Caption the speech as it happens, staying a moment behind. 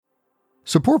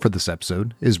Support for this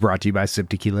episode is brought to you by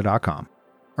SipTequila.com.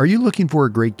 Are you looking for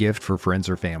a great gift for friends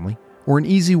or family, or an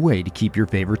easy way to keep your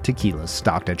favorite tequilas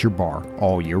stocked at your bar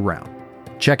all year round?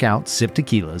 Check out Sip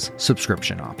Tequila's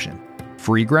subscription option.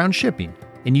 Free ground shipping,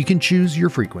 and you can choose your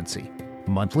frequency,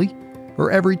 monthly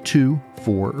or every 2,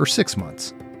 4, or 6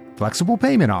 months. Flexible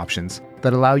payment options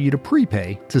that allow you to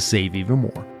prepay to save even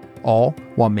more, all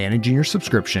while managing your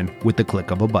subscription with the click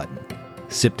of a button.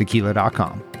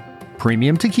 SipTequila.com.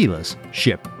 Premium tequilas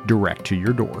shipped direct to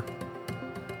your door.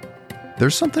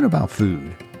 There's something about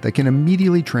food that can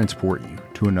immediately transport you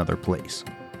to another place.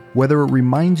 Whether it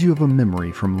reminds you of a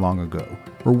memory from long ago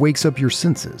or wakes up your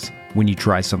senses when you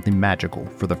try something magical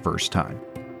for the first time.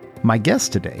 My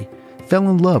guest today fell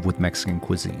in love with Mexican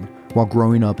cuisine while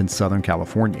growing up in Southern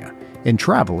California and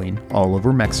traveling all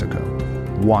over Mexico,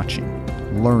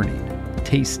 watching, learning,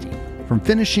 tasting, from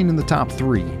finishing in the top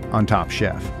 3 on Top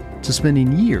Chef to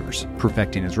spending years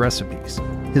perfecting his recipes.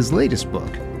 His latest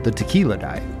book, The Tequila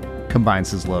Diet,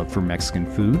 combines his love for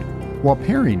Mexican food while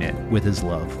pairing it with his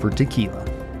love for tequila.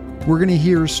 We're going to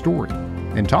hear his story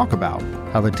and talk about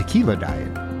how the tequila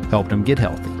diet helped him get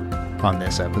healthy on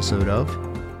this episode of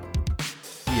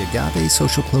the Agave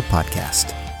Social Club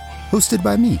Podcast, hosted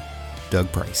by me,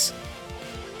 Doug Price.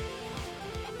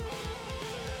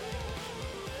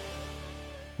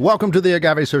 Welcome to the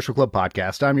Agave Social Club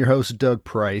Podcast. I'm your host, Doug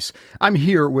Price. I'm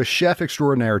here with chef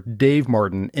extraordinaire Dave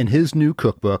Martin in his new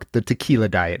cookbook, The Tequila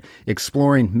Diet,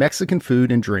 exploring Mexican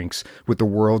food and drinks with the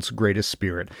world's greatest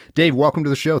spirit. Dave, welcome to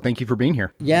the show. Thank you for being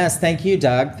here. Yes, thank you,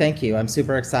 Doug. Thank you. I'm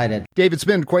super excited. Dave, it's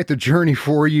been quite the journey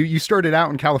for you. You started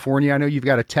out in California. I know you've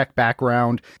got a tech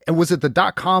background. And was it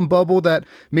the .com bubble that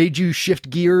made you shift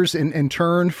gears and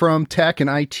turn from tech and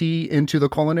IT into the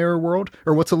culinary world?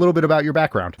 Or what's a little bit about your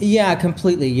background? Yeah,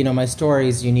 completely. You know, my story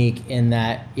is unique in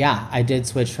that, I did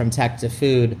switch from tech to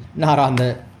food, not on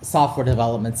the software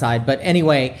development side. But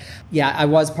anyway, I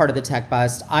was part of the tech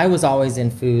bust. I was always in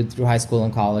food through high school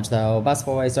and college, though.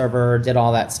 Busboy, server, did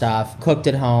all that stuff. Cooked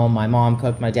at home. My mom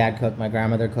cooked, my dad cooked, my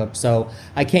grandmother cooked. So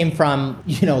I came from,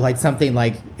 like something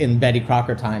like in Betty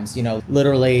Crocker times,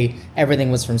 literally everything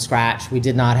was from scratch. We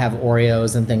did not have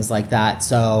Oreos and things like that.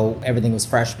 So everything was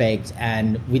fresh baked,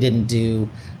 and we didn't do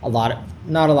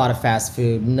not a lot of fast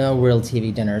food, no real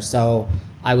TV dinners. So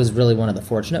I was really one of the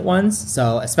fortunate ones.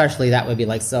 So especially that would be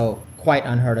quite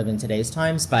unheard of in today's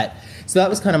times. But so that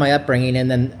was kind of my upbringing. And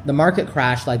then the market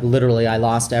crashed, literally I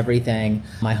lost everything,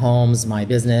 my homes, my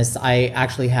business. I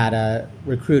actually had a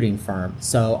recruiting firm.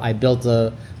 So I built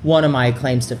one of my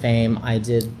claims to fame. I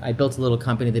built a little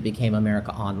company that became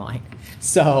America Online.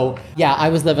 So I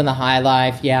was living the high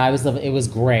life. It was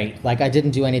great. I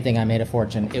didn't do anything. I made a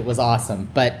fortune. It was awesome.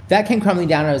 But that came crumbling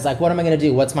down, and I was like, what am I going to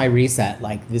do? What's my reset?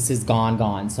 This is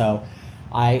gone. So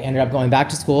I ended up going back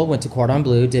to school, went to Cordon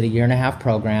Bleu, did a 1.5-year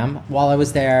program. While I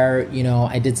was there,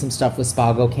 I did some stuff with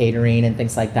Spago catering and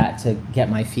things like that to get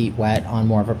my feet wet on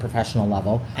more of a professional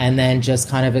level. And then just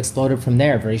kind of exploded from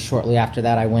there. Very shortly after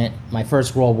that, my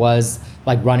first role was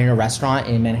running a restaurant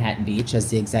in Manhattan Beach as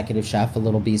the executive chef, a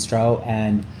little bistro.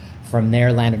 And from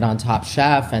there landed on Top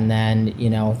Chef, and then,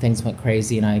 things went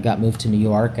crazy and I got moved to New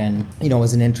York, and, it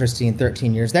was an interesting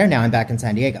 13 years there. Now I'm back in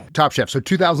San Diego. Top Chef. So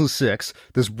 2006,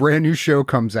 this brand new show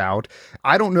comes out.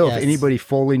 I don't know if anybody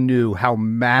fully knew how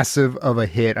massive of a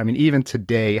hit. I mean, even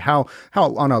today, how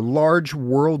on a large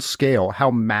world scale,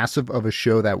 how massive of a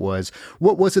show that was.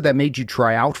 What was it that made you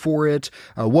try out for it?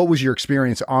 What was your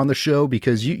experience on the show?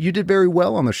 Because you did very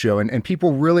well on the show, and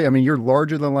people really, your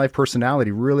larger than life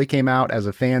personality really came out as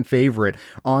a fan favorite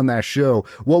on that show.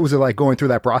 What was it like going through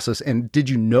that process? And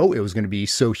did you know it was going to be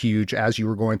so huge as you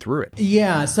were going through it?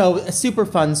 Yeah. So a super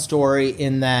fun story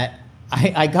in that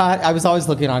I was always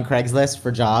looking on Craigslist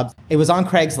for jobs. It was on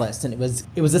Craigslist, and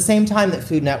it was the same time that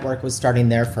Food Network was starting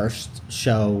their first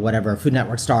show, whatever, Food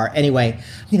Network Star. Anyway,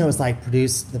 it was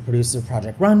the producer of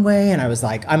Project Runway, and I was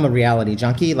like, I'm a reality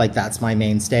junkie. That's my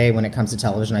mainstay when it comes to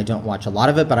television. I don't watch a lot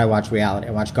of it, but I watch reality.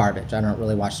 I watch garbage. I don't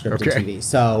really watch scripted TV.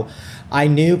 So I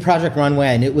knew Project Runway,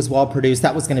 and it was well produced.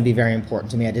 That was going to be very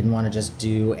important to me. I didn't want to just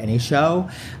do any show.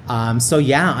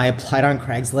 I applied on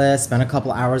Craigslist, spent a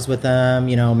couple hours with them,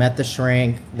 met the shrink.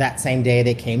 That same day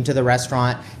they came to the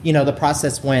restaurant. The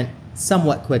process went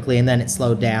somewhat quickly, and then it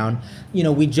slowed down.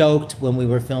 We joked when we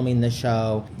were filming the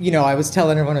show. I was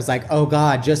telling everyone, I was like, oh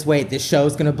God, just wait, this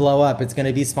show's going to blow up. It's going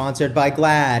to be sponsored by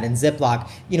Glad and Ziploc.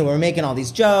 We're making all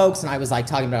these jokes, and I was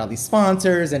talking about all these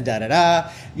sponsors and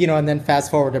da-da-da. And then fast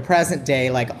forward to present day,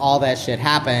 all that shit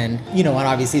happened. And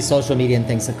obviously social media and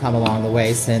things have come along the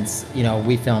way since,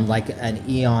 we filmed an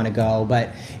eon ago. But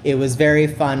it was very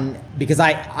fun because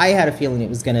I had a feeling it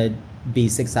was going to be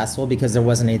successful because there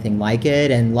wasn't anything like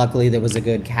it. And luckily there was a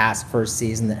good cast first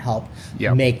season that helped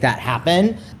make that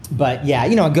happen. But yeah,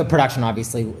 a good production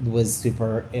obviously was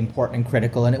super important and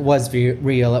critical, and it was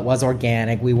real, it was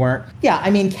organic. We weren't,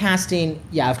 casting,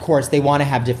 of course they want to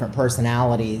have different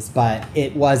personalities, but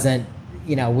it wasn't,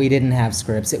 we didn't have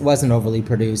scripts. It wasn't overly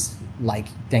produced like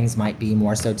things might be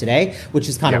more so today, which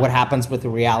is kind of what happens with a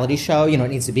reality show. It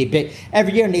needs to be big.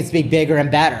 Every year it needs to be bigger and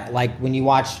better. Like when you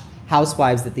watch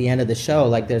Housewives at the end of the show,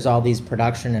 like there's all these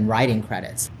production and writing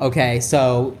credits. Okay,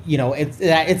 so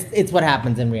it's what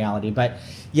happens in reality. But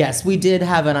yes, we did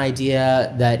have an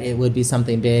idea that it would be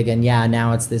something big, and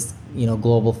now it's this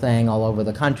global thing all over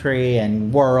the country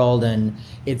and world, and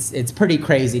it's pretty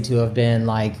crazy to have been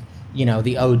like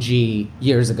the OG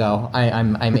years ago.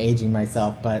 I'm aging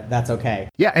myself, but that's okay.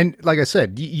 Yeah, and like I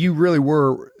said, you really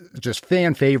were just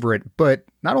fan favorite, but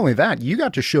not only that, you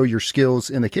got to show your skills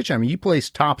in the kitchen. I mean, you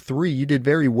placed top 3. You did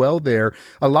very well there.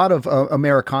 A lot of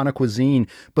Americana cuisine,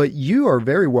 but you are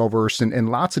very well versed in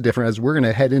lots of different, as we're going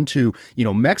to head into,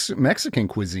 Mexican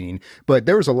cuisine, but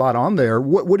there was a lot on there.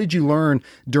 What did you learn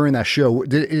during that show?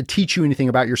 Did it teach you anything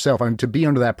about yourself? I mean, to be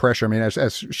under that pressure, I mean,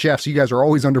 as chefs, you guys are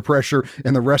always under pressure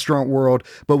in the restaurant world,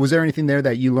 but was there anything there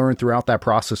that you learned throughout that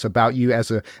process about you as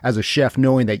a chef,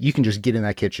 knowing that you can just get in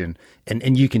that kitchen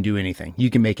and you can do anything, you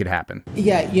can make it happen?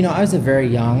 Yeah, I was a very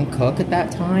young cook at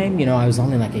that time. I was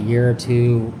only like a year or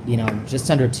two, just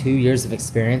under 2 years of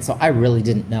experience. So I really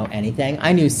didn't know anything.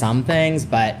 I knew some things,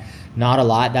 but not a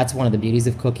lot. That's one of the beauties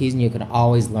of cookies, and you can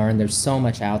always learn. There's so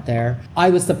much out there. I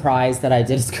was surprised that I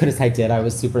did as good as I did. I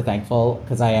was super thankful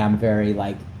because I am very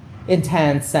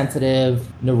intense,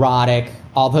 sensitive, neurotic,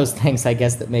 all those things, I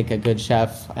guess, that make a good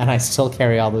chef. And I still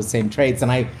carry all those same traits.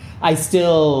 And I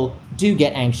still do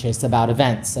get anxious about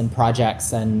events and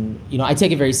projects, and I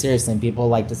take it very seriously. And people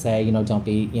like to say,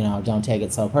 don't take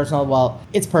it so personal. Well,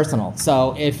 it's personal.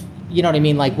 So if you know what I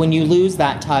mean, like when you lose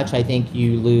that touch, I think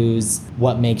you lose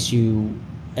what makes you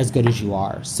as good as you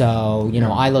are. So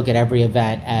I look at every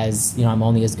event as I'm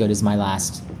only as good as my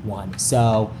last one.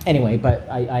 So anyway, but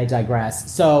I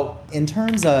digress. So in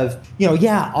terms of,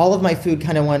 all of my food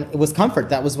kind of it was comfort.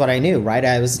 That was what I knew, right?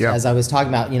 As I was talking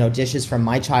about, dishes from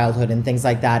my childhood and things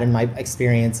like that and my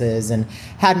experiences, and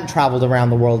hadn't traveled around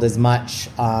the world as much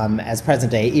as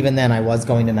present day. Even then I was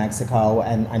going to Mexico,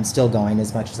 and I'm still going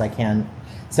as much as I can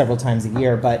several times a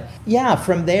year. But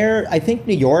from there, I think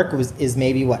New York is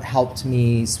maybe what helped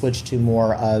me switch to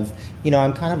more of,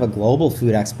 I'm kind of a global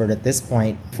food expert at this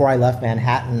point. Before I left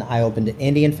Manhattan, I opened an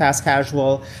Indian fast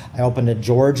casual. I opened a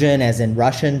Georgian, as in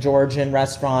Russian Georgian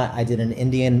restaurant. I did an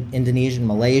Indian, Indonesian,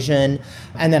 Malaysian,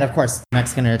 and then of course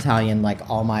Mexican and Italian, like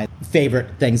all my favorite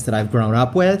things that I've grown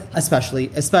up with,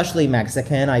 especially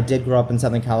Mexican. I did grow up in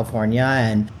Southern California,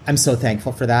 and I'm so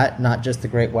thankful for that. Not just the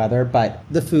great weather, but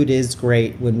the food is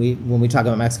great when we talk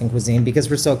about Mexican cuisine, because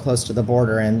we're so close to the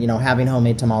border, and having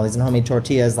homemade tamales and homemade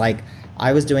tortillas, like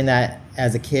I was doing that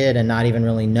as a kid and not even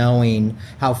really knowing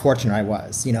how fortunate I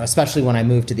was, especially when I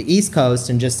moved to the East Coast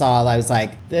and just saw, I was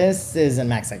like, this isn't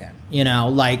Mexican,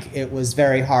 like it was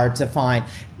very hard to find,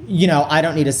 I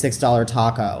don't need a $6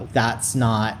 taco. That's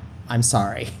not, I'm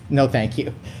sorry. No, thank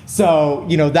you. So,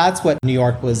 that's what New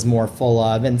York was more full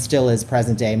of, and still is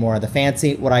present day, more of the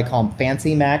fancy, what I call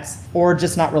fancy Mex, or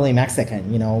just not really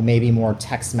Mexican, maybe more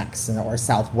Tex-Mex or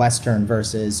Southwestern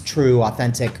versus true,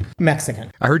 authentic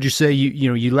Mexican. I heard you say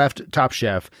you left Top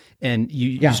Chef and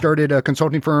you started a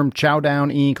consulting firm, Chow Down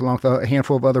Inc., along with a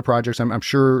handful of other projects. I'm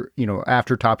sure,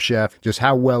 after Top Chef, just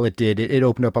how well it did. It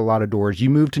opened up a lot of doors. You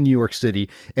moved to New York City,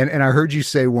 and I heard you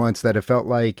say once that it felt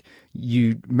like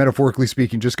you, metaphorically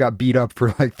speaking, just got beat up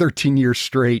for like 13 years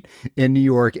straight in New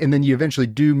York. And then you eventually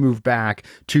do move back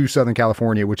to Southern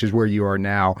California, which is where you are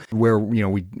now, where,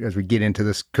 as we get into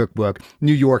this cookbook,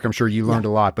 New York, I'm sure you learned a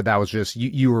lot, but that was just,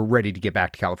 you were ready to get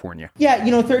back to California.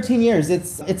 Yeah. 13 years,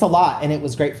 it's a lot, and it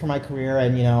was great for my career.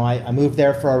 And, I moved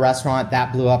there for a restaurant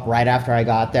that blew up right after I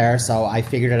got there. So I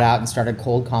figured it out and started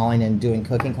cold calling and doing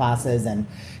cooking classes. And,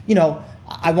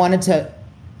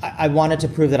 I wanted to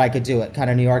prove that I could do it. Kind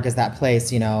of New York is that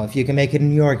place, if you can make it in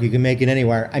New York, you can make it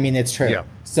anywhere. I mean, it's true. Yeah.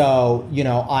 So,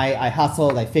 I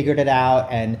hustled, I figured it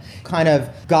out, and kind of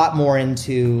got more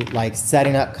into like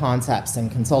setting up concepts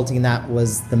and consulting. That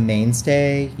was the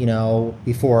mainstay,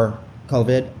 before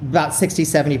COVID, about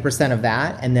 60-70% of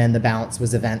that. And then the balance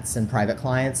was events and private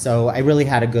clients. So I really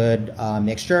had a good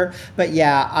mixture. But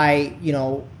yeah,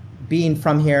 being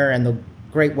from here and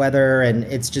great weather, and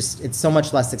it's so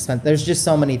much less expensive. There's just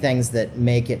so many things that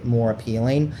make it more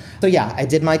appealing. So yeah, I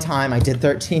did my time. I did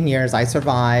 13 years. I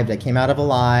survived. I came out of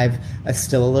alive. I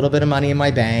still a little bit of money in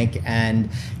my bank. And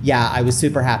yeah, I was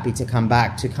super happy to come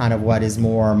back to kind of what is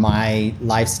more my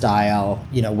lifestyle,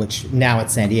 which now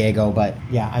it's San Diego. But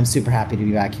yeah, I'm super happy to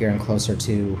be back here and closer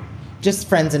to just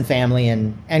friends and family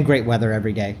and great weather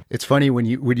every day. It's funny when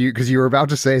you because you were about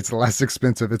to say it's less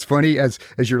expensive. It's funny as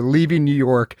you're leaving New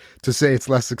York to say it's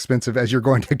less expensive as you're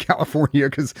going to California,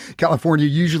 because California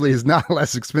usually is not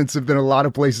less expensive than a lot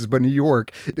of places, but New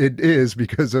York it is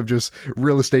because of just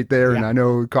real estate there. Yeah. And I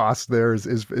know cost there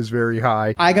is very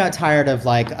high. I got tired of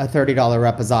like a $30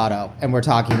 reposado, and we're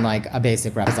talking like a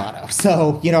basic reposado.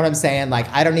 So you know what I'm saying? Like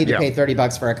I don't need to pay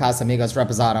 $30 for a Casamigos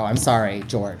reposado. I'm sorry,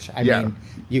 George. I mean,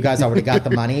 you guys already got the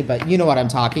money, but you know what I'm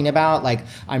talking about. Like,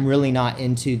 I'm really not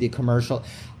into the commercial.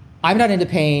 I'm not into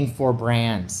paying for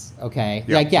brands. Okay.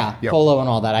 Yep. Like, Polo and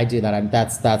all that. I do that.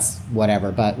 That's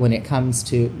whatever. But when it comes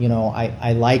to,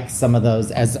 I like some of those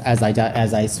as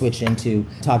I switch into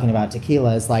talking about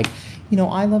tequilas, like,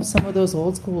 I love some of those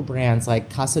old school brands like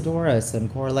Casadores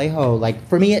and Corlejo. Like,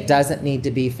 for me, it doesn't need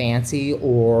to be fancy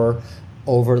or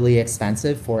overly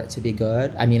expensive for it to be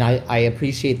good. I mean, I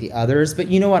appreciate the others, but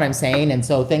you know what I'm saying? And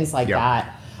so things like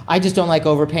that, I just don't like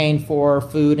overpaying for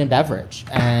food and beverage.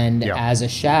 And as a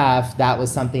chef, that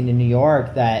was something in New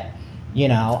York that,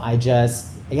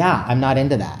 I'm not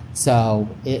into that. So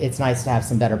it's nice to have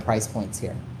some better price points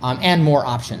here. And more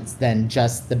options than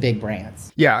just the big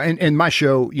brands. Yeah, and my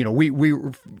show, we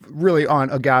really on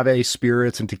agave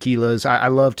spirits and tequilas. I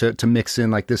love to mix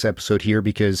in like this episode here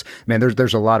because, man,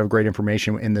 there's a lot of great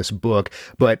information in this book.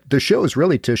 But the show is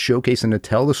really to showcase and to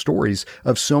tell the stories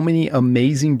of so many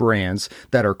amazing brands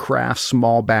that are craft,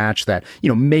 small batch, that,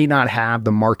 may not have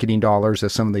the marketing dollars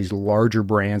as some of these larger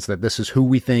brands, that this is who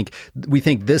we think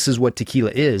this is what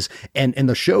tequila is. And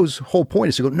the show's whole point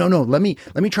is to go, no, let me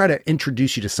try to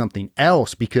introduce you to something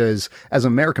else, because as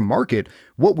an American market,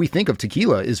 what we think of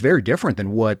tequila is very different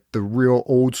than what the real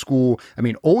old school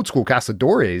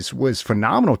Casadores was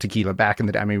phenomenal tequila back in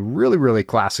the day. I mean, really, really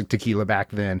classic tequila back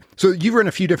then. So you've written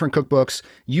a few different cookbooks.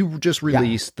 You just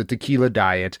released the Tequila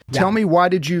Diet. Tell me, why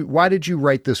did you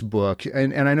write this book?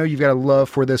 And I know you've got a love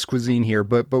for this cuisine here,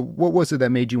 but what was it that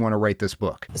made you want to write this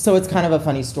book? So it's kind of a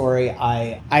funny story.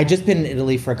 I just been in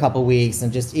Italy for a couple weeks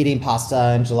and just eating pasta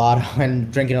and gelato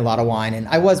and drinking a lot of wine. And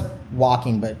I was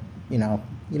walking, but you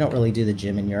don't really do the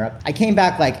gym in Europe. I came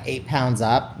back like 8 pounds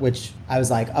up, which I was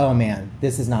like, oh man,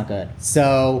 this is not good.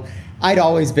 So I'd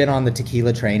always been on the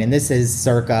tequila train, and this is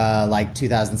circa like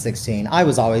 2016. I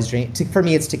was always drinking. For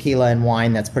me, it's tequila and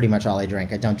wine. That's pretty much all I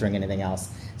drink. I don't drink anything else.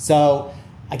 So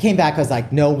I came back, I was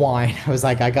like, no wine. I was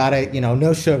like, I gotta,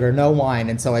 no sugar, no wine.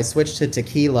 And so I switched to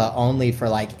tequila only for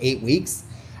like 8 weeks.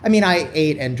 I mean, I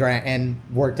ate and drank and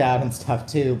worked out and stuff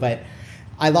too, but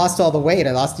I lost all the weight.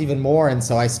 I lost even more. And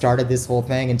so I started this whole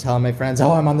thing and telling my friends,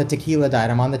 I'm on the tequila diet.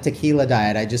 I'm on the tequila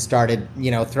diet. I just started,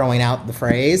 throwing out the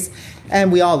phrase,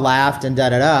 and we all laughed and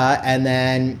da-da-da. And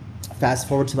then fast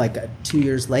forward to like 2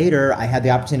 years later, I had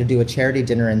the opportunity to do a charity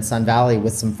dinner in Sun Valley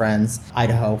with some friends,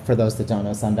 Idaho, for those that don't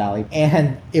know Sun Valley.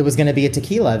 And it was going to be a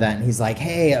tequila event. He's like,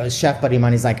 hey, a chef buddy of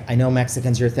mine. He's like, I know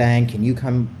Mexican's your thing. Can you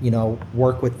come,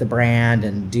 work with the brand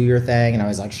and do your thing? And I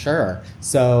was like, sure.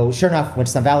 So sure enough, went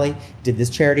to Sun Valley, did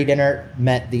this charity dinner,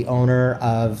 met the owner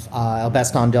of El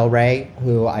Baston del Rey,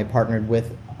 who I partnered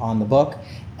with on the book.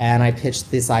 And I pitched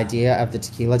this idea of the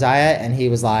tequila diet. And he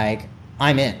was like,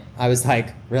 I'm in. I was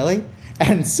like, really?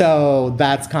 And so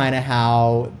that's kind of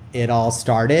how it all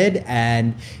started.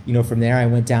 And, from there I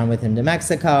went down with him to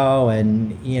Mexico,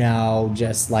 and,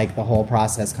 just like the whole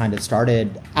process kind of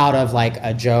started out of like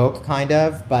a joke kind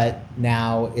of, but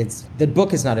now the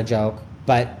book is not a joke,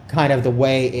 but kind of the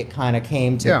way it kind of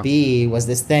came to be was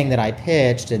this thing that I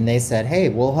pitched, and they said, hey,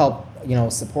 we'll help,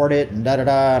 support it and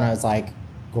da-da-da. And I was like,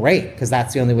 great, because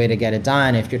that's the only way to get it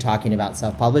done if you're talking about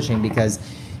self-publishing, because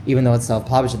even though it's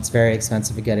self-published, it's very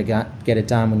expensive to get it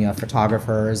done when you have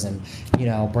photographers and,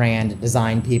 brand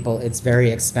design people. It's very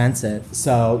expensive.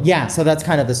 So that's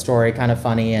kind of the story, kind of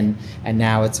funny, and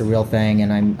now it's a real thing,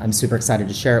 and I'm super excited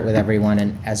to share it with everyone.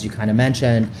 And as you kind of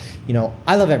mentioned,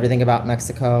 I love everything about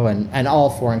Mexico and all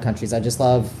foreign countries. I just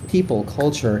love people,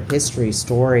 culture, history,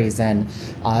 stories, and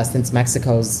since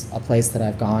Mexico's a place that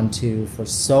I've gone to for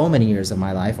so many years of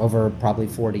my life, over probably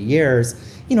 40 years,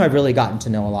 I've really gotten to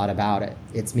know a lot about it.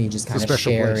 It's me just kind of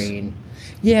sharing. Place.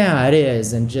 Yeah, it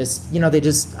is. And just,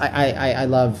 I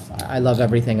love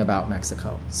everything about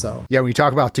Mexico. So, yeah, when you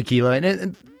talk about tequila,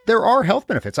 and there are health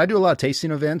benefits. I do a lot of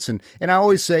tasting events, and I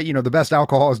always say, the best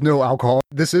alcohol is no alcohol.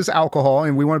 This is alcohol,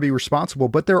 and we want to be responsible,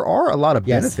 but there are a lot of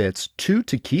benefits to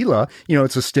tequila.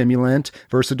 It's a stimulant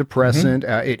versus a depressant.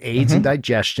 It aids in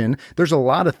digestion. There's a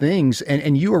lot of things,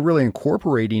 and you are really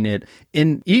incorporating it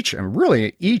in each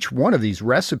one of these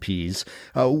recipes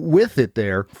with it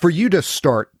there for you to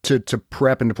start to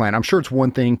prep and to plan. I'm sure it's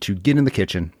one thing to get in the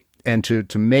kitchen and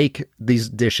to make these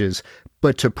dishes,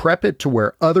 but to prep it to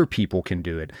where other people can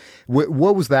do it.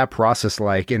 What was that process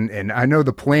like? And I know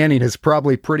the planning is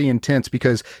probably pretty intense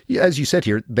because, as you said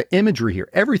here, the imagery here,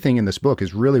 everything in this book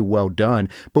is really well done.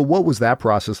 But what was that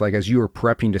process like as you were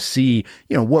prepping to see,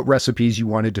 what recipes you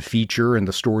wanted to feature and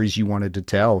the stories you wanted to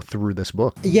tell through this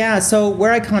book? Yeah, so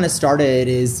where I kind of started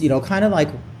is, kind of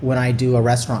like when I do a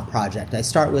restaurant project, I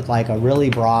start with like a really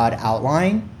broad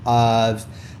outline of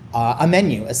a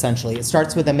menu, essentially. It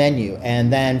starts with a menu.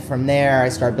 And then from there, I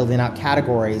start building out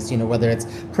categories, whether it's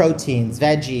proteins,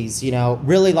 veggies,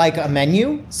 really like a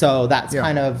menu. So that's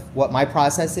kind of what my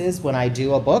process is when I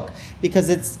do a book, because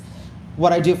it's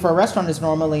what I do for a restaurant is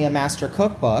normally a master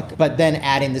cookbook, but then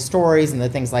adding the stories and the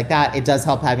things like that, it does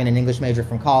help having an English major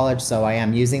from college, so I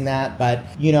am using that. But,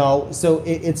 so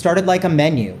it started like a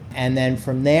menu. And then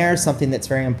from there, something that's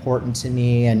very important to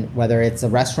me, and whether it's a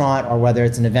restaurant or whether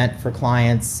it's an event for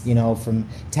clients, from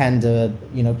 10 to,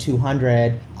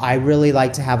 200, I really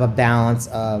like to have a balance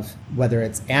of whether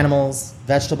it's animals,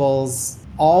 vegetables,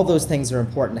 all those things are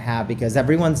important to have because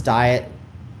everyone's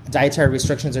dietary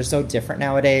restrictions are so different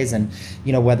nowadays, and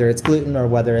whether it's gluten or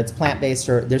whether it's plant-based,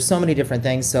 or there's so many different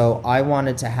things. So I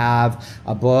wanted to have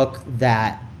a book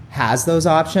that has those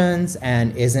options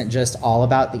and isn't just all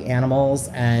about the animals.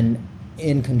 And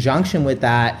in conjunction with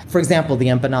that, for example, the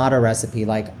empanada recipe,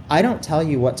 like I don't tell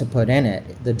you what to put in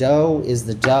it. The dough is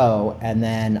the dough, and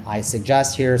then I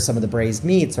suggest here some of the braised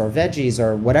meats or veggies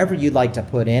or whatever you'd like to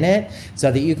put in it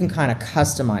so that you can kind of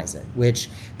customize it, which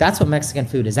that's what Mexican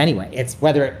food is anyway. It's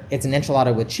whether it's an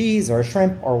enchilada with cheese or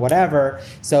shrimp or whatever.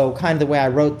 So kind of the way I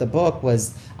wrote the book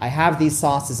was I have these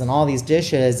sauces and all these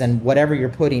dishes, and whatever you're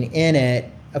putting in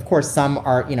it, of course, some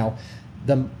are,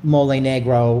 the mole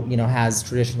negro, has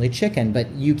traditionally chicken,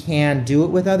 but you can do it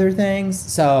with other things.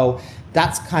 So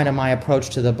that's kind of my approach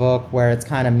to the book, where it's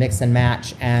kind of mix and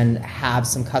match and have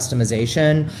some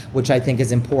customization, which I think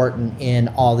is important in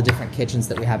all the different kitchens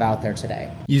that we have out there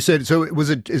today. You said, so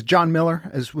is John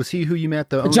Miller, was he who you met?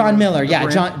 The owner? John Miller, yeah.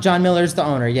 John Miller's the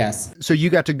owner, yes. So you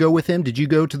got to go with him. Did you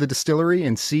go to the distillery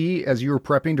and see as you were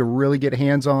prepping to really get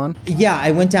hands-on? Yeah,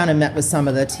 I went down and met with some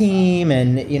of the team,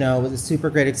 and, it was a super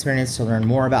great experience to learn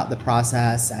more about the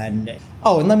process. And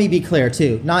let me be clear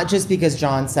too, not just because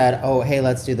John said, oh, hey,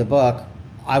 let's do the book.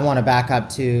 I want to back up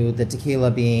to the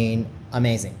tequila being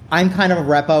amazing. I'm kind of a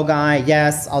repo guy.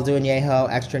 Yes, I'll do añejo,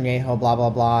 extra añejo, blah, blah,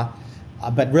 blah.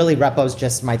 But really, repo's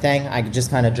just my thing. I just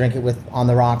kind of drink it on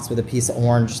the rocks with a piece of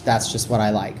orange. That's just what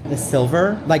I like. The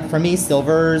silver, like for me,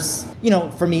 silvers,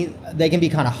 for me, they can be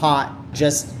kind of hot.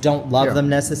 Just don't love them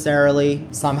necessarily.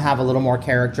 Some have a little more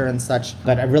character and such,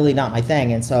 but really not my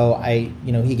thing. And so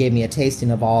he gave me a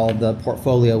tasting of all the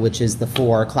portfolio, which is the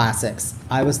 4 classics.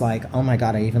 I was like, oh my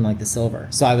God, I even like the silver.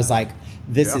 So I was like,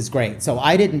 this is great. So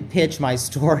I didn't pitch my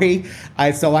story.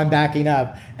 So I'm backing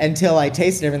up until I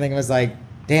tasted everything and was like,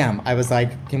 damn, I was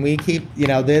like, can we keep,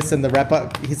 this and the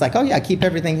repo? He's like, oh yeah, keep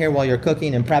everything here while you're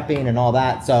cooking and prepping and all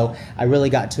that. So I really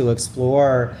got to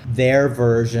explore their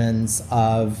versions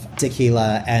of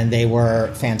tequila, and they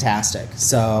were fantastic.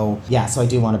 So yeah, so I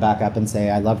do want to back up and say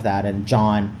I love that. And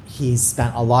John, he's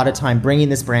spent a lot of time bringing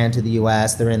this brand to the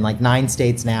U.S. They're in like 9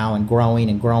 states now and growing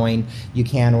and growing. You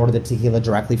can order the tequila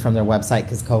directly from their website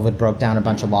because COVID broke down a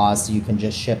bunch of laws, so you can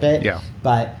just ship it. Yeah.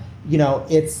 But,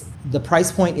 the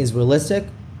price point is realistic.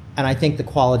 And I think the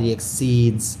quality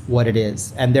exceeds what it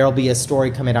is. And there'll be a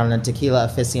story coming out on Tequila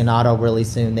Aficionado really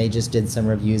soon. They just did some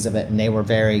reviews of it, and they were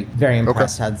very, very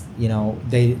impressed. Okay.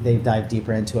 They dived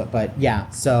deeper into it. But yeah,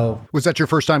 so. Was that your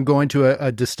first time going to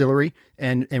a distillery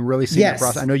and really seeing the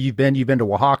process? I know you've been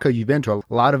to Oaxaca, you've been to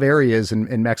a lot of areas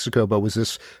in Mexico, but was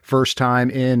this first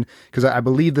time because I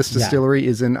believe this distillery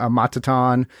is in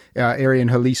Matatan area in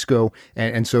Jalisco.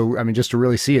 And so, I mean, just to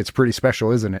really see it's pretty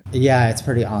special, isn't it? Yeah, it's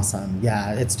pretty awesome.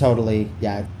 Yeah, it's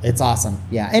it's awesome.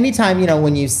 Yeah. Anytime,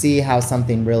 when you see how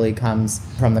something really comes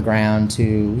from the ground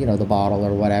to, the bottle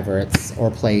or whatever, or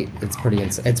plate, it's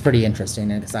pretty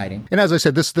interesting and exciting. And as I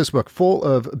said, this book full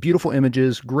of beautiful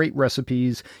images, great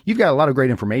recipes. You've got a lot of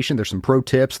great information. There's some pro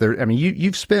tips there. I mean,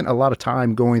 you've spent a lot of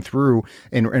time going through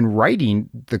and writing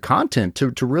the content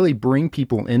to really bring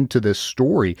people into this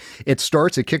story. It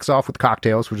kicks off with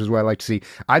cocktails, which is what I like to see.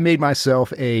 I made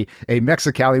myself a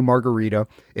Mexicali margarita.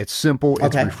 It's simple.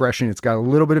 It's refreshing. It's got a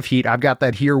little bit of heat. I've got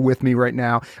that here with me right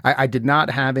now. I did not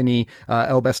have any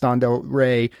El Baston del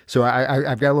Rey, so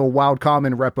I've got a little Wild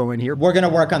Common repo in here. We're going to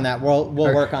work on that. We'll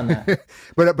work on that.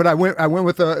 But I went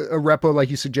with a repo like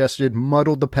you suggested,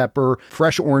 muddled the pepper,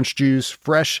 fresh orange juice,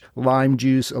 fresh lime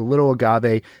juice, a little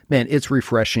agave. Man, it's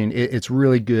refreshing. It's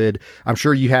really good. I'm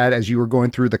sure you had, as you were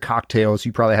going through the cocktails,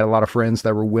 you probably had a lot of friends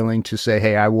that were willing to say,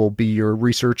 hey, I will be your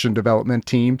research and development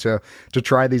team to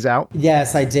try these out.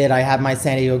 Yes, I did. I have my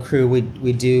San Diego crew. We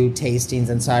do tastings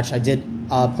and such. I did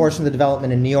a portion of the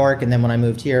development in New York, and then when I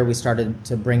moved here, we started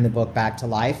to bring the book back to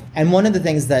life. And one of the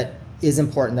things that is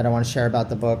important that I want to share about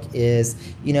the book is,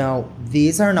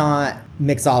 these are not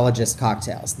mixologist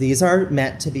cocktails. These are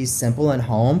meant to be simple and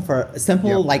home for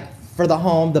the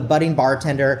home, the budding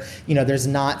bartender. There's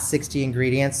not 60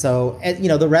 ingredients. So,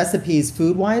 the recipes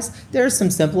food wise, there's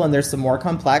some simple and there's some more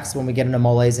complex when we get into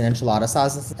moles and enchilada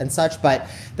sauces and such. But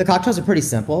the cocktails are pretty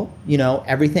simple.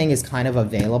 Everything is kind of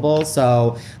available.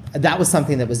 So that was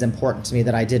something that was important to me,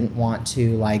 that I didn't want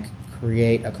to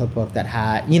create a cookbook that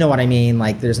had, what I mean?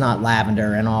 There's not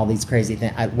lavender and all these crazy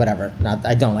things, whatever.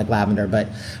 I don't like lavender, but,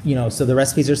 so the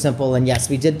recipes are simple. And yes,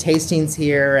 we did tastings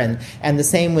here and the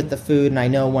same with the food. And I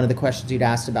know one of the questions you'd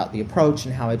asked about the approach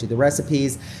and how I do the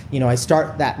recipes, I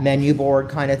start that menu board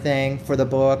kind of thing for the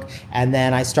book. And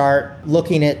then I start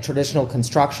looking at traditional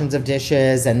constructions of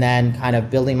dishes and then kind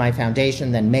of building my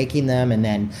foundation, then making them and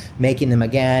then making them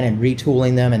again and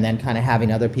retooling them and then kind of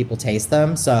having other people taste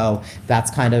them. So that's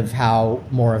kind of how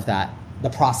more of that, the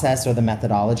process or the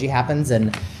methodology happens.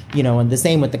 And and the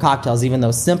same with the cocktails, even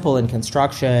though simple in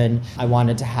construction, I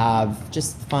wanted to have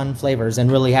just fun flavors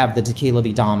and really have the tequila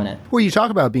be dominant. Well, you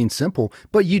talk about being simple,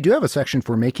 but you do have a section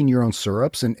for making your own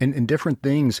syrups and different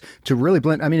things to really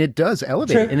blend. I mean, it does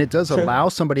elevate and it does allow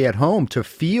somebody at home to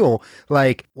feel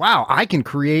like, wow, I can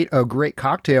create a great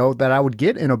cocktail that I would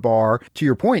get in a bar. To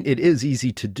your point, it is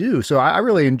easy to do. So I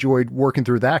really enjoyed working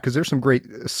through that because there's some great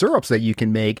syrups that you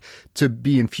can make to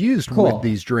be infused with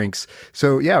these drinks.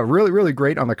 So yeah, really, really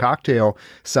great on the cocktail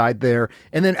side there.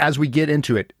 And then as we get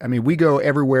into it, I mean, we go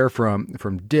everywhere from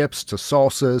dips to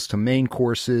salsas to main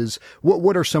courses.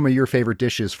 What are some of your favorite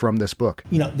dishes from this book?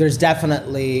 There's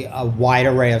definitely a wide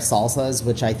array of salsas,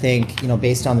 which I think,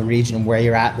 based on the region and where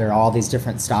you're at, there are all these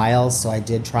different styles. So I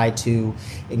did try to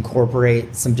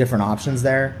incorporate some different options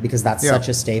there because that's such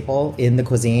a staple in the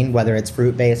cuisine, whether it's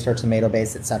fruit-based or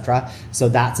tomato-based, etc. So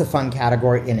that's a fun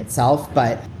category in itself.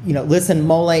 But, listen,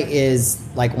 mole is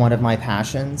like one of my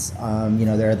passions.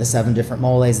 There are the 7 different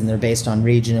moles and they're based on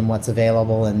region and what's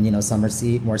available. And, some are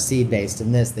more seed-based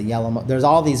and the yellow. There's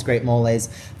all these great moles.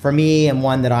 For me, and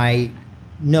one that I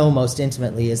know most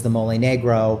intimately is the mole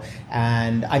negro.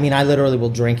 And I mean, I literally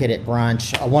will drink it at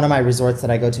brunch. One of my resorts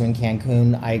that I go to in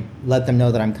Cancun, I let them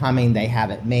know that I'm coming. They have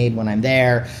it made when I'm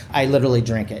there. I literally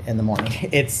drink it in the morning.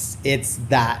 It's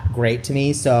that great to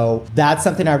me. So that's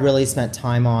something I really spent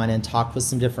time on and talked with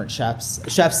some different chefs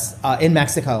in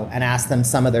Mexico and asked them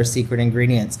some of their secret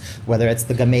ingredients, whether it's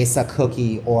the gamesa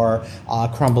cookie or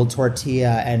crumbled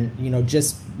tortilla, and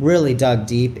just really dug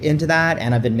deep into that.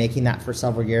 And I've been making that for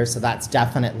several years. So that's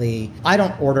definitely, I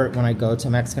don't order it when I go to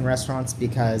Mexican restaurants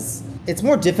because it's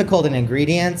more difficult in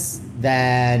ingredients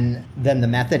than the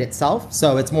method itself.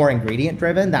 So it's more ingredient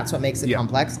driven. That's what makes it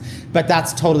complex. But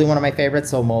that's totally one of my favorites.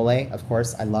 So mole, of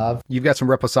course, I love. You've got some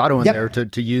reposado in there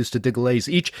to use to deglaze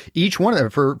each one of them.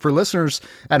 For listeners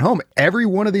at home, every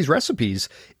one of these recipes,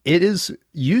 it is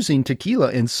using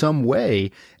tequila in some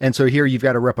way. And so here you've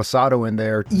got a reposado in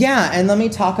there. Yeah, and let me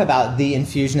talk about the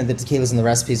infusion of the tequilas in the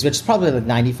recipes, which is probably like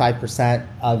 95%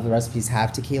 of the recipes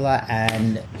have tequila.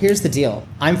 And here's the deal.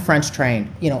 I'm French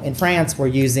trained. In France, we're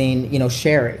using,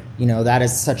 sherry. That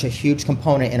is such a huge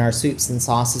component in our soups and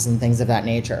sauces and things of that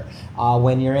nature.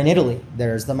 When you're in Italy,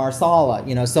 there's the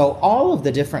Marsala. So all of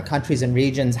the different countries and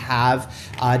regions have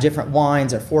different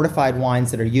wines or fortified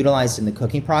wines that are utilized in the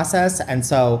cooking process. And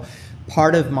so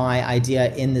part of my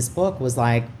idea in this book was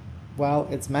like, well,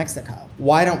 it's Mexico.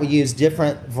 Why don't we use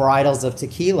different varietals of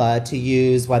tequila to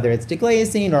use, whether it's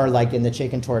deglazing or like in the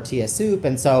chicken tortilla soup?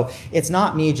 And so it's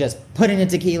not me just putting in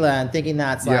tequila and thinking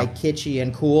that's like kitschy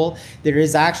and cool. There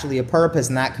is actually a purpose,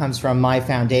 and that comes from my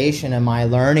foundation and my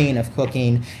learning of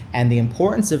cooking and the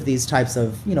importance of these types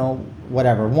of,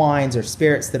 whatever wines or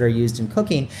spirits that are used in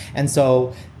cooking. And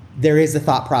so there is a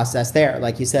thought process there,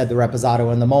 like you said, the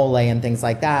reposado and the mole and things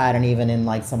like that, and even in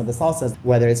like some of the salsas,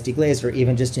 whether it's deglazed or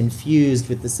even just infused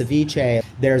with the ceviche.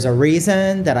 There's a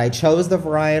reason that I chose the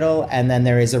varietal, and then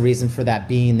there is a reason for that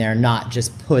being there, not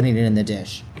just putting it in the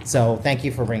dish. So thank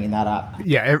you for bringing that up.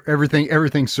 Yeah,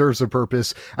 everything serves a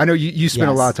purpose. I know you spent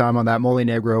a lot of time on that mole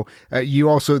negro. You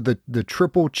also the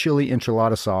triple chili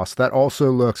enchilada sauce that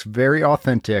also looks very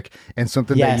authentic and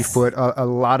something that you've put a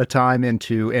lot of time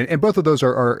into. And both of those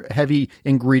are heavy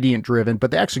ingredient driven,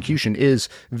 but the execution is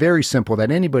very simple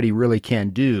that anybody really can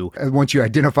do once you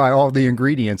identify all the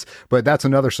ingredients. But that's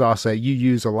another sauce that you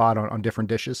use a lot on different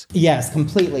dishes. Yes,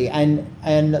 completely. And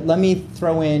let me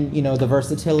throw in, the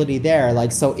versatility there.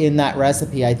 Like, so in that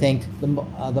recipe, I think the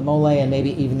mole and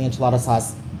maybe even the enchilada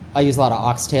sauce, I use a lot of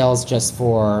oxtails just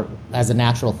as a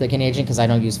natural thickening agent because I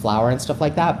don't use flour and stuff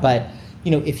like that. But,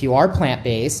 if you are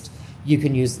plant-based, you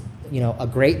can use a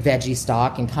great veggie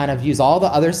stock and kind of use all the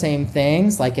other same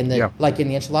things like in the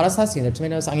enchilada sauce,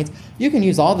 tomatoes, onions. You can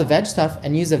use all the veg stuff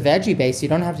and use a veggie base. You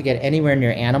don't have to get anywhere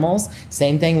near animals.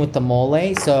 Same thing with the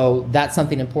mole. So that's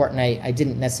something important. I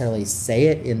didn't necessarily say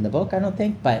it in the book, I don't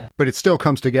think, but it still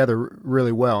comes together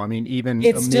really well. I mean, even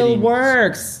it still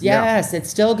works. Yes, it's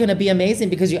still going to be amazing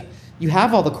because you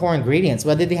have all the core ingredients,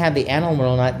 whether they have the animal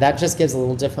or not. That just gives a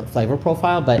little different flavor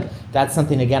profile, but that's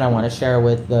something, again, I want to share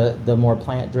with the more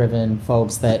plant-driven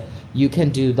folks, that you can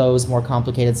do those more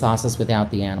complicated sauces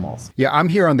without the animals. Yeah, I'm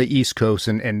here on the East Coast,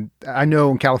 and I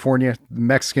know in California,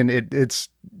 Mexican, it's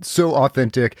so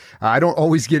authentic. I don't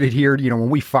always get it here. When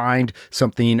we find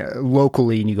something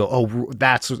locally and you go, oh,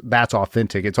 that's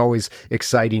authentic. It's always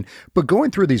exciting. But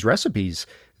going through these recipes,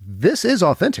 this is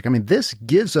authentic. I mean, this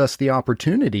gives us the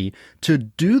opportunity to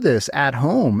do this at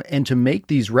home and to make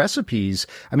these recipes.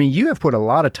 I mean, you have put a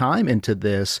lot of time into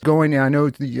this. I know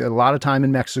a lot of time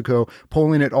in Mexico,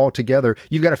 pulling it all together.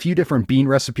 You've got a few different bean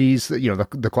recipes,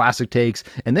 the classic takes,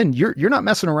 and then you're not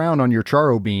messing around on your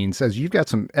charro beans, as you've got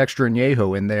some extra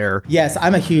añejo in there. Yes,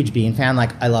 I'm a huge bean fan.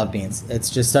 I love beans.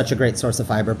 It's just such a great source of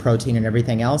fiber, protein, and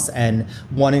everything else. And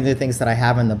one of the things that I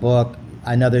have in the book,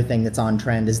 another thing that's on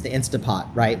trend, is the Instapot,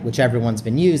 right? Which everyone's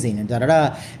been using and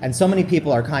da-da-da. And so many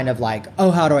people are kind of like, oh,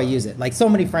 how do I use it? Like so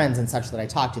many friends and such that I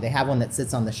talk to, they have one that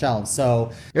sits on the shelves.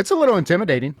 So it's a little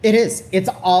intimidating. It is. It's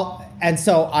all. And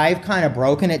so I've kind of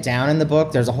broken it down in the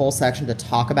book. There's a whole section to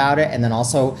talk about it. And then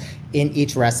also in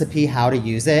each recipe, how to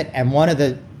use it. And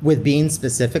with beans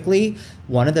specifically,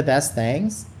 one of the best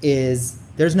things is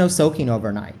there's no soaking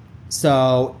overnight.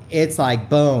 So it's like,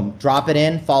 boom, drop it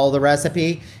in, follow the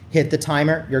recipe, hit the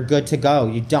timer, you're good to go.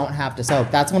 You don't have to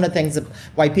soak. That's one of the things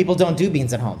why people don't do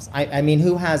beans at homes. I mean,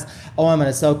 who has, I'm going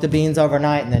to soak the beans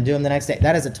overnight and then do them the next day?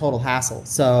 That is a total hassle.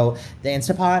 So the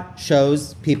Instapot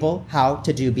shows people how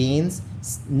to do beans.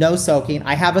 No soaking.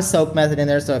 I have a soak method in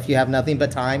there, so if you have nothing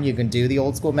but time, you can do the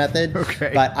old school method.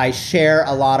 Okay. But I share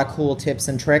a lot of cool tips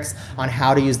and tricks on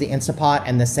how to use the Instapot,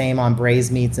 and the same on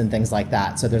braised meats and things like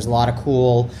that. So there's a lot of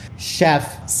cool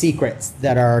chef secrets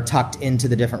that are tucked into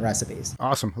the different recipes.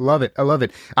 Awesome. Love it. I love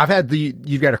it.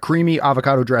 You've got a creamy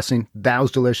avocado dressing. That was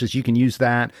delicious. You can use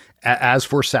that as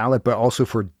for salad, but also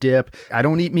for dip. I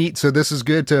don't eat meat, so this is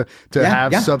good to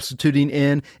have substituting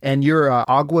in. And your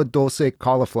agua dulce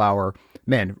cauliflower,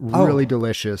 man, really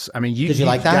delicious. I mean, did you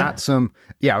like that? Got some,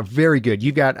 very good.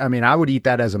 You've got, I would eat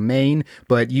that as a main,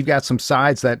 but you've got some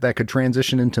sides that could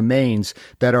transition into mains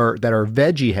that are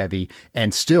veggie heavy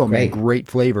and still make great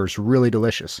flavors. Really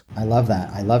delicious. I love that.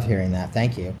 I love hearing that.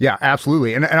 Thank you. Yeah,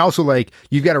 absolutely. And also,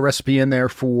 you've got a recipe in there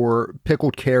for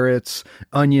pickled carrots,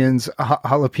 onions,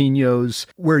 jalapenos,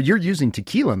 where you're using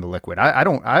tequila in the liquid. I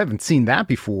haven't seen that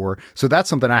before. So that's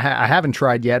something I haven't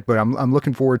tried yet, but I'm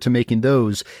looking forward to making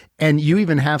those. And you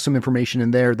even have some information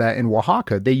in there that in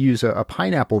Oaxaca, they use a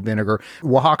pineapple vinegar.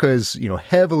 Oaxaca is,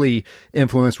 heavily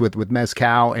influenced with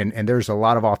mezcal, and there's a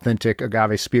lot of authentic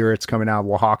agave spirits coming out of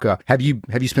Oaxaca. Have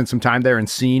you spent some time there and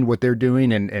seen what they're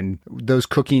doing and those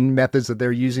cooking methods that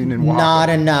they're using in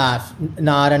Oaxaca?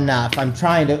 Not enough.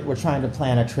 We're trying to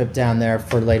plan a trip down there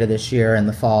for later this year in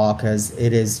the fall, because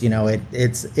it is,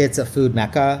 it's a food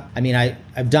mecca. I mean,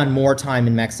 I've done more time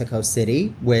in Mexico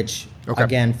City, which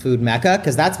again, food mecca,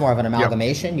 because that's more of an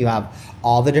amalgamation. You have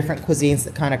all the different cuisines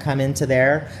that kind of come into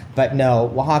there. But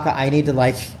no, Oaxaca, I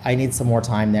need some more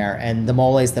time there. And the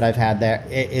moles that I've had there,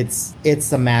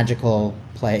 it's a magical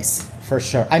place. For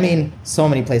sure. I mean, so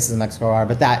many places in Mexico are,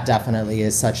 but that definitely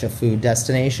is such a food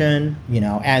destination,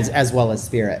 as well as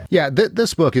spirit. Yeah,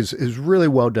 this book is really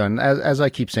well done. As I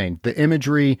keep saying, the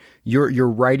imagery, your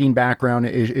writing background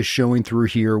is showing through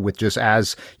here with just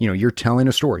as, you're telling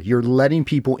a story. You're letting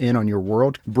people in on your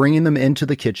world, bringing them into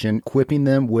the kitchen, equipping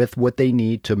them with what they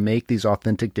need to make these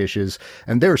authentic dishes.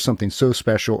 And there's something so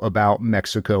special about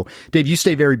Mexico. Dave, you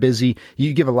stay very busy.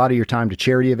 You give a lot of your time to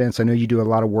charity events. I know you do a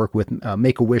lot of work with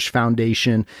Make-A-Wish Foundation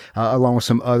Foundation, along with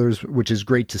some others, which is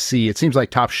great to see. It seems like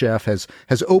Top Chef has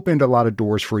opened a lot of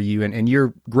doors for you, and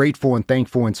you're grateful and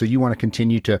thankful, and so you want to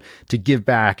continue to give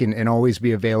back and always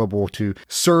be available to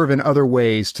serve in other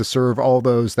ways, to serve all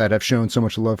those that have shown so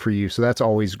much love for you. So that's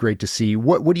always great to see.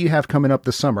 What do you have coming up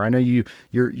this summer? I know you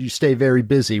stay very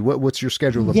busy. What's your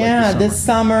schedule look like this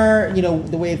summer? This summer,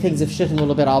 the way things have shifted a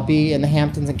little bit, I'll be in the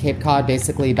Hamptons and Cape Cod,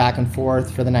 basically back and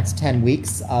forth for the next 10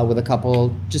 weeks with a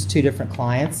couple, just 2 different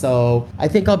clients. So I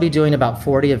think I'll be doing about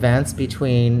 40 events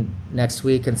between next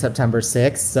week and September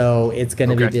 6th. So it's going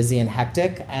to be busy and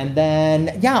hectic. And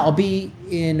then, I'll be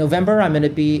in November. I'm going to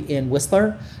be in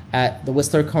Whistler at the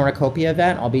Whistler Cornucopia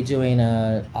event. I'll be doing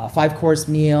a 5-course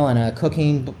meal and a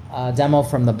cooking demo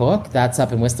from the book. That's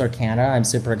up in Whistler, Canada. I'm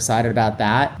super excited about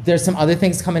that. There's some other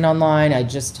things coming online. I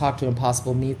just talked to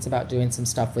Impossible Meats about doing some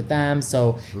stuff with them.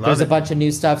 So there's a bunch of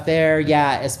new stuff there.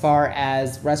 Yeah, as far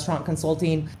as restaurant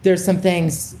consulting, there's some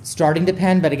things starting to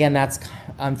pen, but again, that's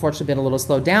unfortunately been a little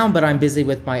slowed down, but I'm busy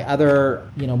with my other,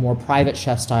 more private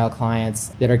chef style clients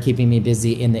that are keeping me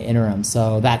busy in the interim.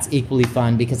 So that's equally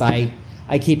fun because I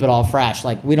keep it all fresh.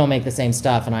 Like, we don't make the same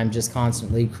stuff, and I'm just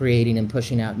constantly creating and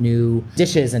pushing out new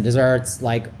dishes and desserts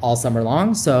like all summer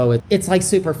long. So it's like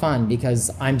super fun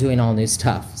because I'm doing all new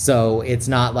stuff. So it's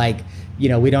not like,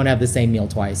 we don't have the same meal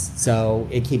twice. So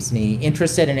it keeps me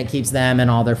interested, and it keeps them and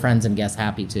all their friends and guests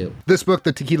happy too. This book,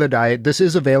 The Tequila Diet, this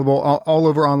is available all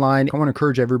over online. I want to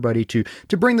encourage everybody to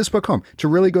bring this book home, to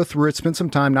really go through it, spend some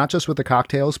time, not just with the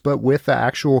cocktails, but with the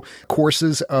actual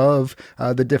courses of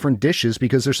the different dishes,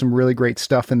 because there's some really great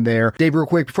stuff in there. Dave, real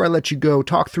quick, before I let you go,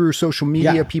 talk through social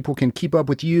media. Yeah. People can keep up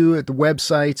with you at the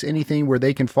websites, anything where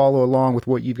they can follow along with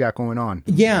what you've got going on.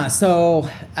 Yeah, so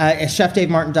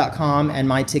chefdavemartin.com and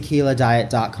mytequiladiet.com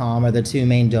are the 2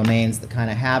 main domains that kind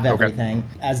of have everything.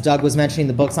 Okay. As Doug was mentioning,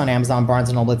 the book's on Amazon,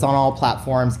 Barnes & Noble. It's on all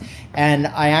platforms. And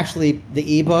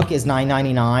the ebook is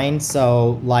 $9.99,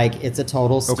 so it's a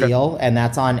total steal. Okay. And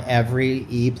that's on every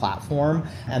e-platform.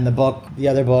 And the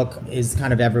other book is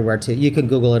kind of everywhere too. You can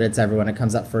Google it, it's everywhere. It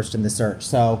comes up first in the search.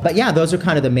 So, but yeah, those are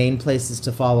kind of the main places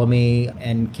to follow me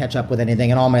and catch up with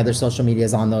anything. And all my other social media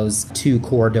is on those 2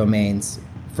 core domains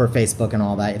for Facebook and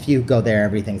all that. If you go there,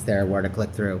 everything's there where to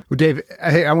click through. Well, Dave,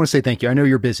 I want to say thank you. I know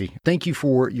you're busy. Thank you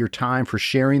for your time, for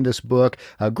sharing this book.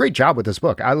 Great job with this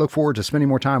book. I look forward to spending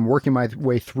more time working my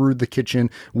way through the kitchen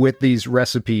with these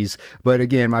recipes. But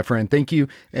again, my friend, thank you,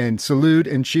 and salute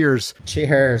and cheers.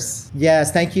 Cheers.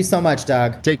 Yes, thank you so much,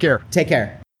 Doug. Take care. Take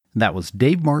care. That was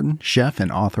Dave Martin, chef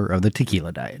and author of The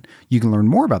Tequila Diet. You can learn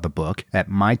more about the book at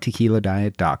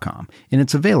mytequiladiet.com, and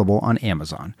it's available on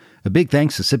Amazon. A big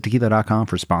thanks to siptequila.com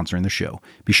for sponsoring the show.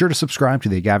 Be sure to subscribe to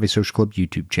the Agave Social Club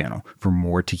YouTube channel for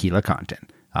more tequila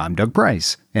content. I'm Doug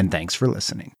Price, and thanks for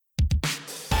listening.